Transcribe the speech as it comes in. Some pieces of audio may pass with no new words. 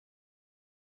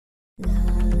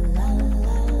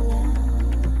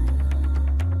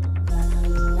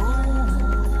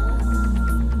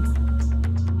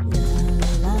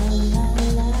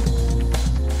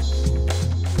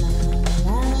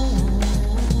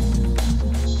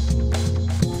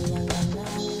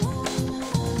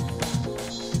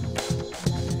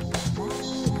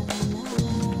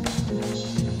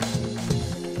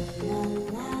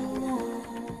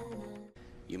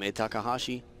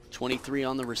Takahashi, 23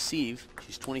 on the receive.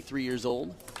 She's 23 years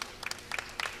old.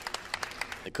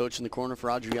 The coach in the corner for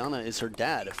Adriana is her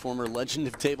dad, a former legend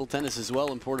of table tennis as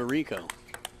well in Puerto Rico.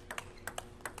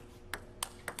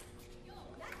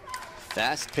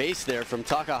 Fast pace there from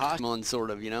Takahashi, on sort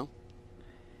of, you know.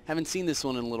 Haven't seen this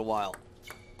one in a little while.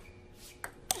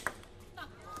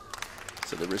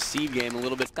 So the receive game a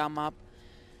little bit come up.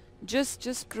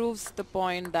 Just proves the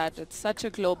point that it's such a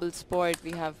global sport.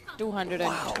 We have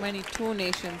 222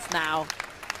 nations now.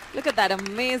 Look at that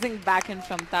amazing backhand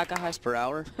from Takahashi. Per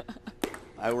hour.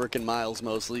 I work in miles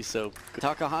mostly, so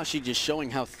Takahashi just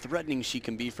showing how threatening she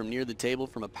can be from near the table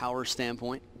from a power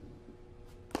standpoint.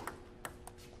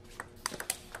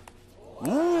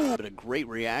 Ooh, but a great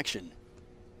reaction.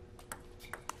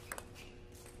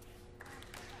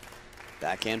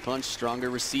 Backhand punch,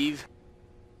 stronger receive.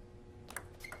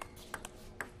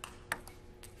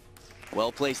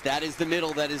 Well placed. That is the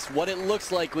middle. That is what it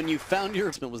looks like when you found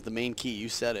your... was the main key. You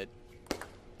said it.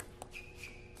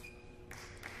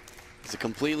 It's a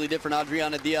completely different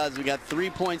Adriana Diaz. We got 3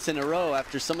 points in a row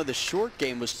after some of the short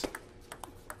game was...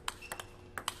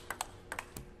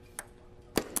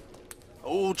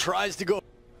 Oh, tries to go.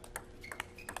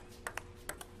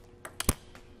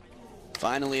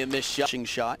 Finally a missed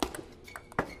shot.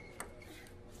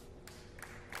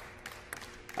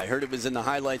 I heard it was in the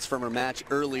highlights from her match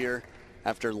earlier.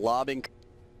 After lobbing.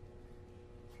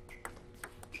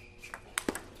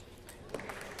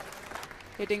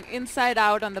 Hitting inside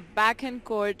out on the backhand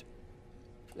court.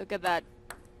 Look at that.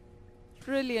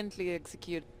 Brilliantly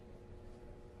executed.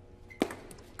 You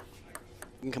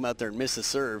can come out there and miss a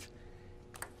serve.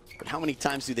 But how many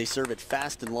times do they serve it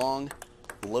fast and long,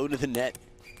 low to the net,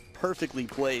 perfectly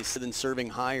placed, than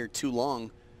serving high or too long?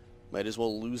 Might as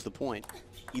well lose the point.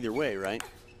 Either way, right?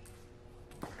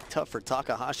 Tough for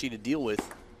Takahashi to deal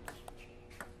with.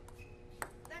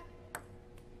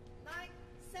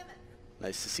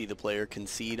 Nice to see the player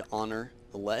concede, honor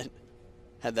the let.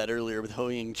 Had that earlier with Ho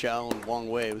Ying Chao and Wang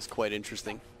Wei. It was quite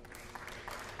interesting.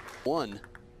 One,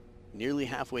 nearly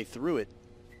halfway through it.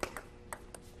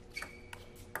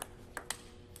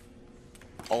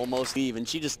 Almost even.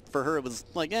 She just, for her, it was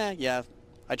like, yeah,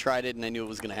 I tried it and I knew it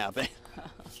was going to happen.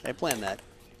 I planned that.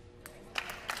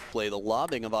 Play the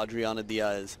lobbing of Adriana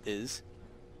Diaz is.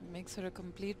 Makes her a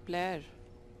complete player.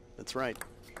 That's right.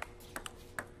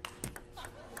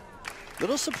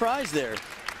 Little surprise there.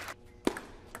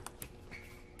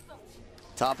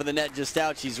 Top of the net just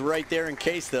out. She's right there in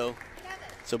case though.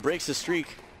 So breaks the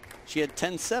streak. She had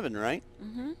 10-7, right?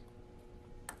 Mm-hmm.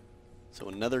 So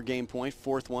another game point,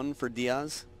 fourth one for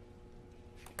Diaz.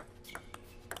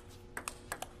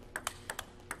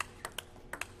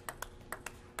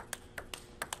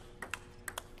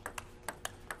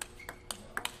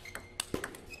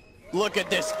 Look at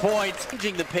this point.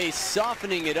 Changing the pace,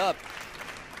 softening it up.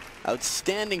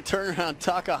 Outstanding turnaround,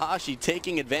 Takahashi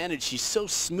taking advantage. She's so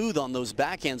smooth on those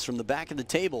backhands from the back of the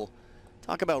table.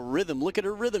 Talk about rhythm. Look at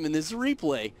her rhythm in this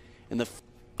replay. And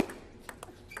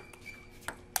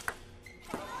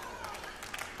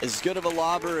as good of a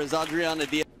lobber as Adriana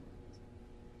Diaz.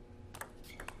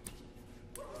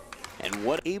 And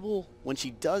what able, when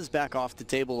she does back off the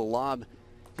table to lob,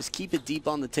 just keep it deep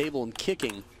on the table and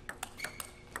kicking.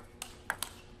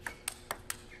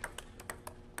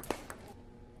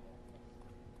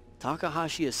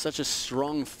 Takahashi has such a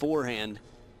strong forehand,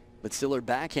 but still her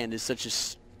backhand is such a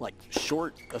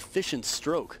short, efficient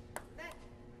stroke.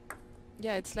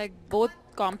 Yeah, it's like both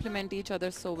complement each other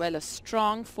so well. A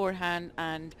strong forehand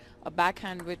and a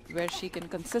backhand where she can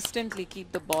consistently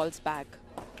keep the balls back.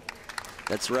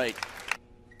 That's right.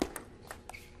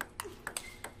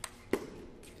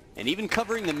 And even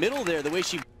covering the middle there, the way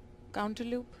she... Counter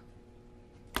loop.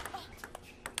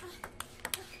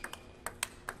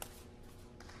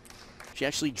 She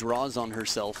actually draws on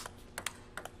herself.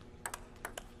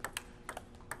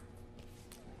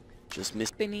 Just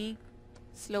missed. Spinny,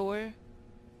 slower.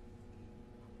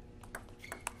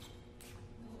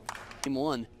 Game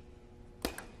one.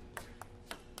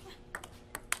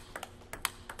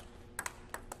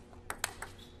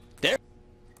 There.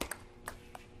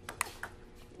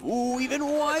 Ooh, even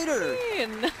wider.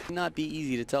 Not be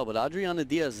easy to tell, but Adriana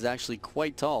Diaz is actually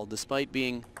quite tall, despite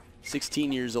being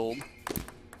 16 years old.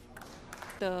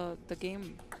 the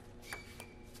game.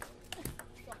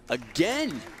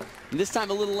 Again! And this time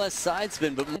a little less side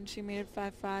spin, but And she made it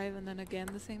 5-5, and then again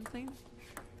the same thing.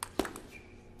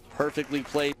 perfectly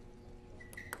played.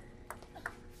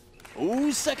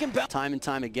 Ooh, second bounce. Time and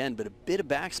time again, but a bit of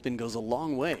backspin goes a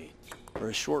long way. Or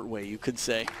a short way, you could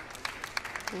say.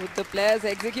 With the players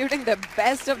executing the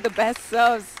best of the best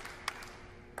serves.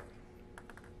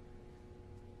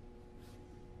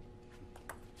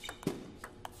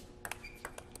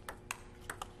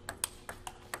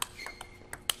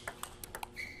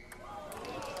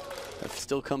 That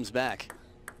still comes back.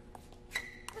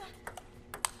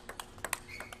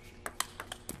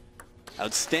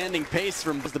 Outstanding pace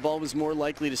from the ball was more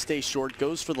likely to stay short.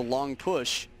 Goes for the long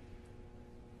push.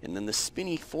 And then the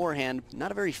spinny forehand,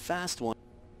 not a very fast one.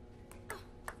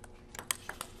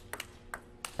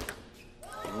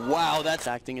 Wow, that's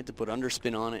acting it to put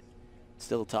underspin on it.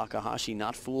 Still Takahashi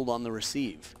not fooled on the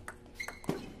receive.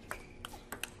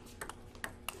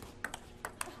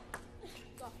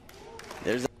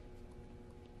 There's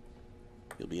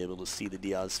you'll be able to see the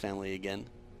Diaz family again.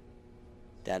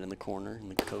 Dad in the corner and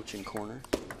the coach in corner.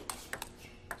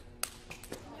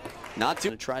 Not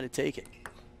to try to take it.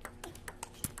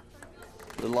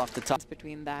 A little off the top.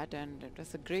 Between that, and it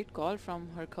was a great call from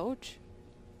her coach.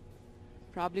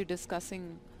 Probably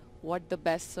discussing what the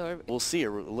best serve. We'll see.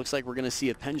 It looks like we're going to see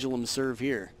a pendulum serve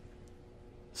here.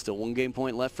 Still one game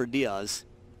point left for Diaz.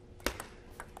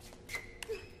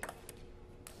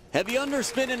 Heavy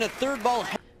underspin and a third ball.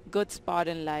 Good spot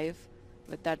in life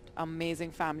with that amazing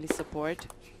family support.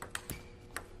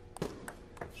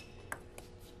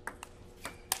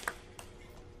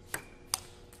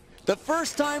 The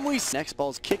first time we see next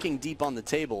ball's kicking deep on the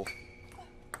table.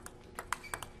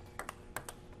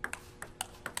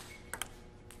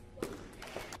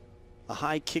 A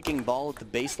high kicking ball at the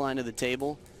baseline of the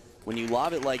table. When you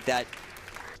lob it like that,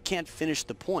 you can't finish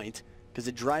the point because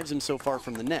it drives him so far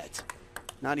from the net.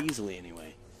 Not easily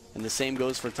anyway. And the same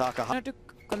goes for Takahashi. You have to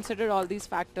consider all these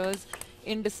factors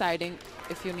in deciding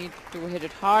if you need to hit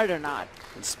it hard or not.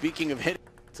 And speaking of hitting,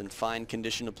 it's in fine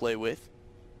condition to play with.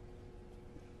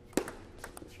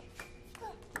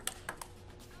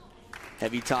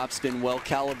 Heavy topspin, well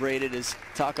calibrated as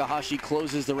Takahashi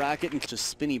closes the racket, and just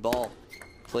spinny ball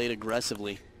played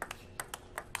aggressively.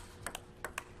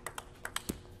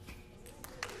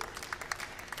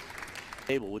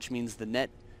 Table, which means the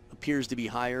net appears to be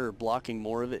higher or blocking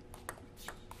more of it.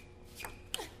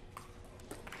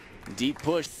 Deep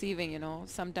push. Receiving, you know,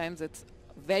 sometimes it's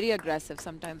very aggressive,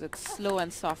 sometimes it's slow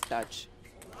and soft touch.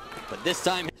 But this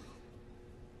time,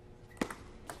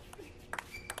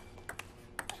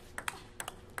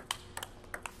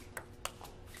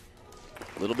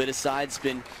 a little bit of side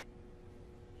spin.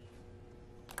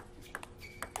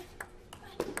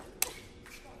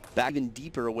 Back even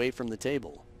deeper away from the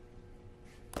table.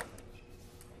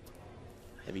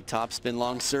 Heavy topspin,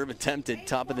 long serve attempted,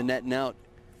 top of the net and out.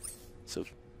 So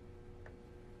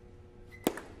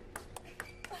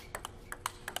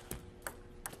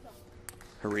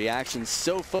her reaction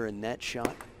so far in net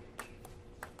shot.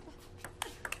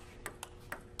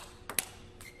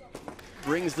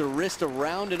 Brings the wrist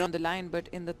around and On the line, but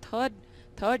in the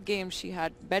third game she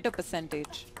had better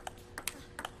percentage.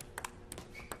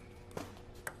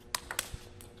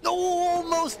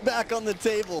 Almost back on the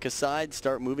table. Aside,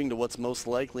 start moving to what's most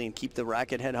likely and keep the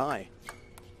racket head high.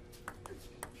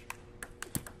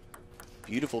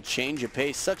 Beautiful change of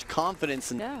pace, such confidence.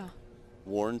 And Yeah.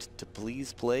 warned to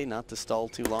please play, not to stall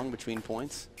too long between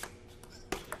points.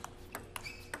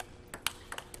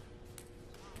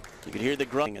 You can hear the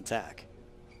grunting attack.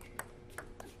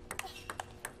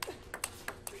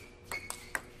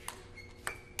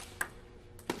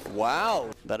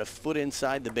 Wow, about a foot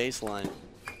inside the baseline.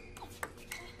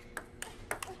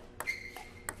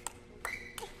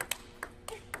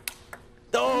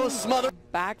 Oh, smother.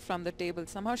 Back from the table.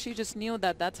 Somehow she just knew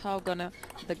that that's how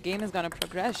the game is gonna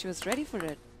progress. She was ready for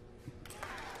it.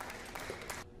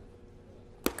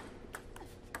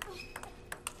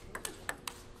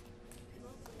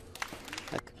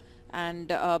 And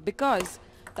because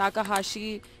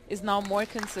Takahashi is now more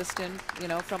consistent, you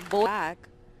know, from both back,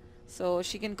 so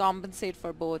she can compensate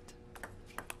for both.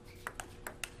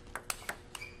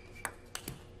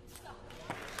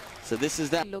 So this is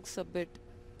that. He looks a bit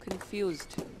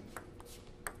confused.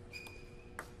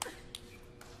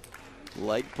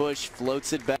 Light push,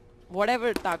 floats it back.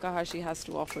 Whatever Takahashi has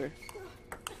to offer.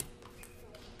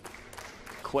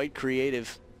 Quite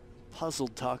creative.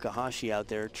 Puzzled Takahashi out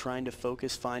there trying to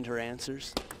focus, find her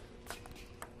answers.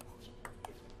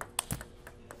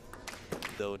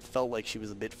 Though it felt like she was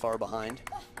a bit far behind.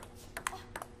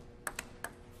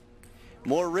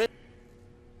 More risk.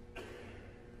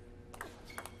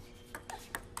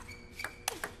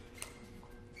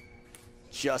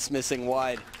 Just missing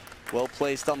wide. Well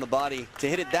placed on the body to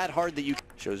hit it that hard that you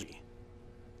shows me.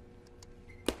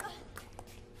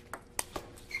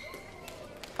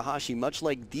 Takahashi, much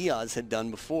like Diaz had done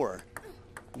before.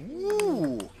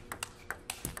 Ooh.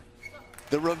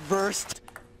 The reversed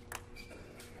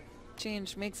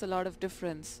change makes a lot of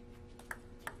difference.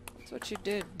 That's what she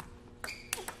did.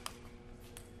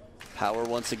 Power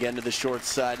once again to the short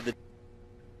side of the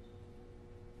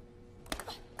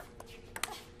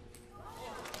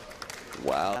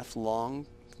wow. Half long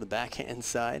to the backhand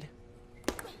side.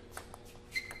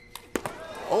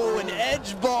 Oh, an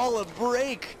edge ball, a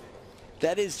break.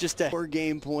 That is just a 4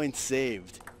 game points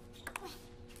saved.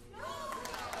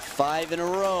 5 in a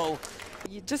row.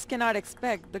 You just cannot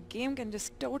expect. The game can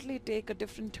just totally take a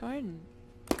different turn.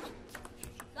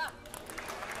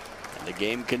 And the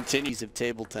game continues of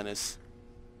table tennis.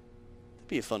 That'd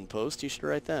be a fun post. You should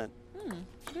write that.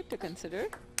 Good to consider.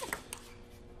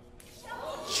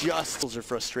 Just her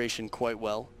frustration quite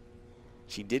well.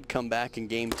 She did come back in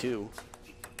game 2.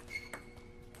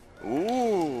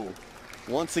 Ooh.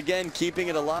 Once again, keeping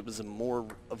it alive. It was more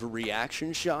of a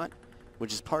reaction shot,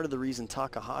 which is part of the reason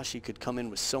Takahashi could come in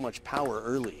with so much power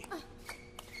early.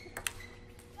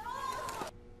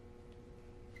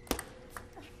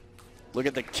 Look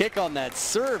at the kick on that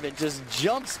serve. It just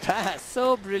jumps past.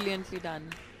 So brilliantly done.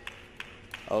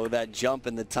 Oh, that jump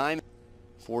and the time.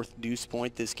 4th deuce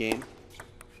point this game.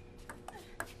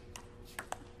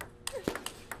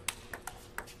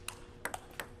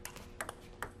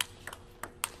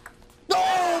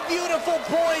 Beautiful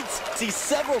points. See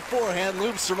several forehand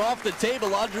loops from off the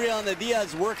table. Adriana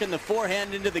Diaz working the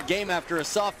forehand into the game after a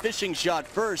soft fishing shot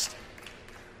first.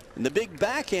 And the big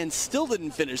backhand still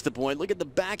didn't finish the point. Look at the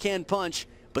backhand punch,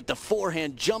 but the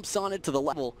forehand jumps on it to the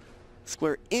level.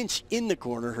 Square inch in the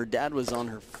corner. Her dad was on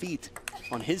her feet,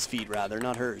 on his feet rather,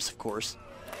 not hers, of course.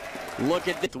 Look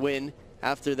at the win.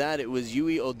 After that, it was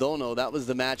Yui Odono. That was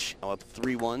the match. Now up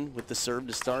 3-1 with the serve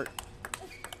to start.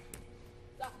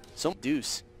 So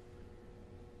deuce.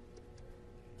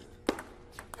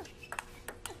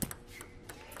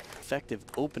 Effective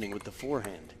opening with the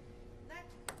forehand.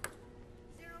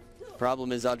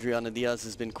 Problem is Adriana Diaz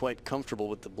has been quite comfortable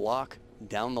with the block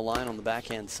down the line on the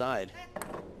backhand side.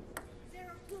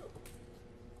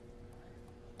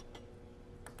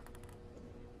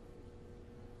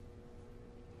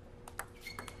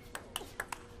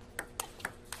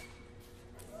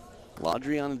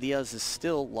 Adriana Diaz has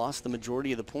still lost the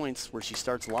majority of the points where she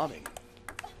starts lobbing.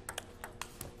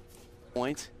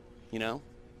 Point, you know?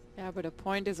 Yeah, but a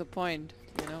point is a point,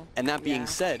 you know. And that being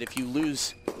said, if you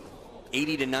lose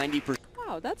 80 to 90%.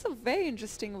 Wow, that's a very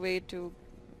interesting way to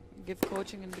give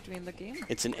coaching in between the game.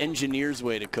 It's an engineer's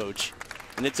way to coach.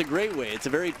 And it's a great way. It's a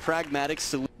very pragmatic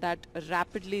solution. That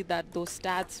rapidly, those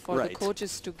stats for the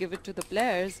coaches to give it to the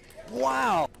players.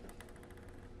 Wow.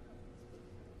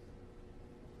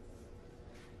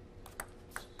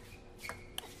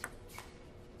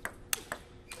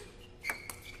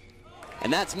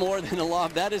 And that's more than a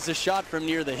lob. That is a shot from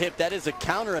near the hip. That is a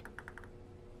counter.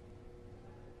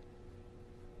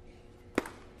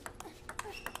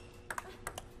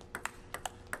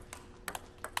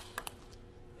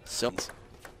 So. And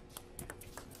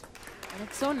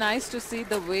it's so nice to see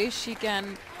the way she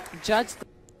can judge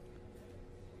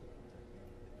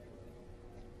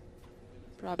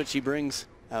what she brings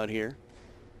out here.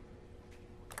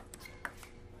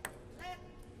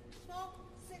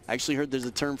 I actually heard there's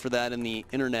a term for that in the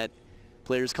internet.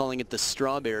 Players calling it the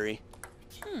strawberry.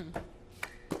 I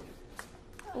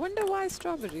wonder why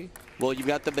strawberry. Well, you've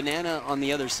got the banana on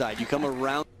the other side. You come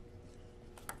around.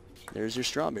 There's your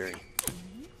strawberry.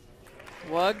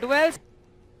 Worked well.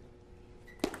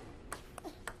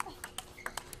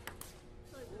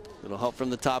 Little help from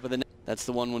the top of the net. That's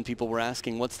the one when people were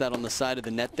asking, what's that on the side of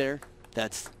the net there?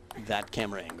 That's that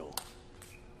camera angle.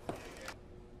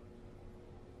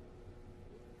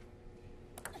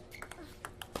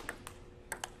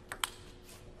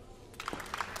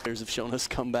 Players have shown us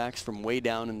comebacks from way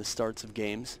down in the starts of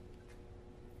games.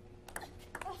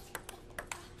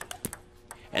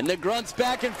 And the grunts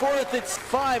back and forth. It's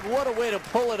 5. What a way to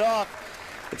pull it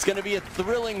off. It's going to be a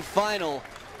thrilling final.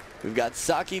 We've got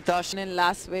Saki Tashi in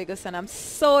Las Vegas, and I'm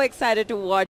so excited to watch.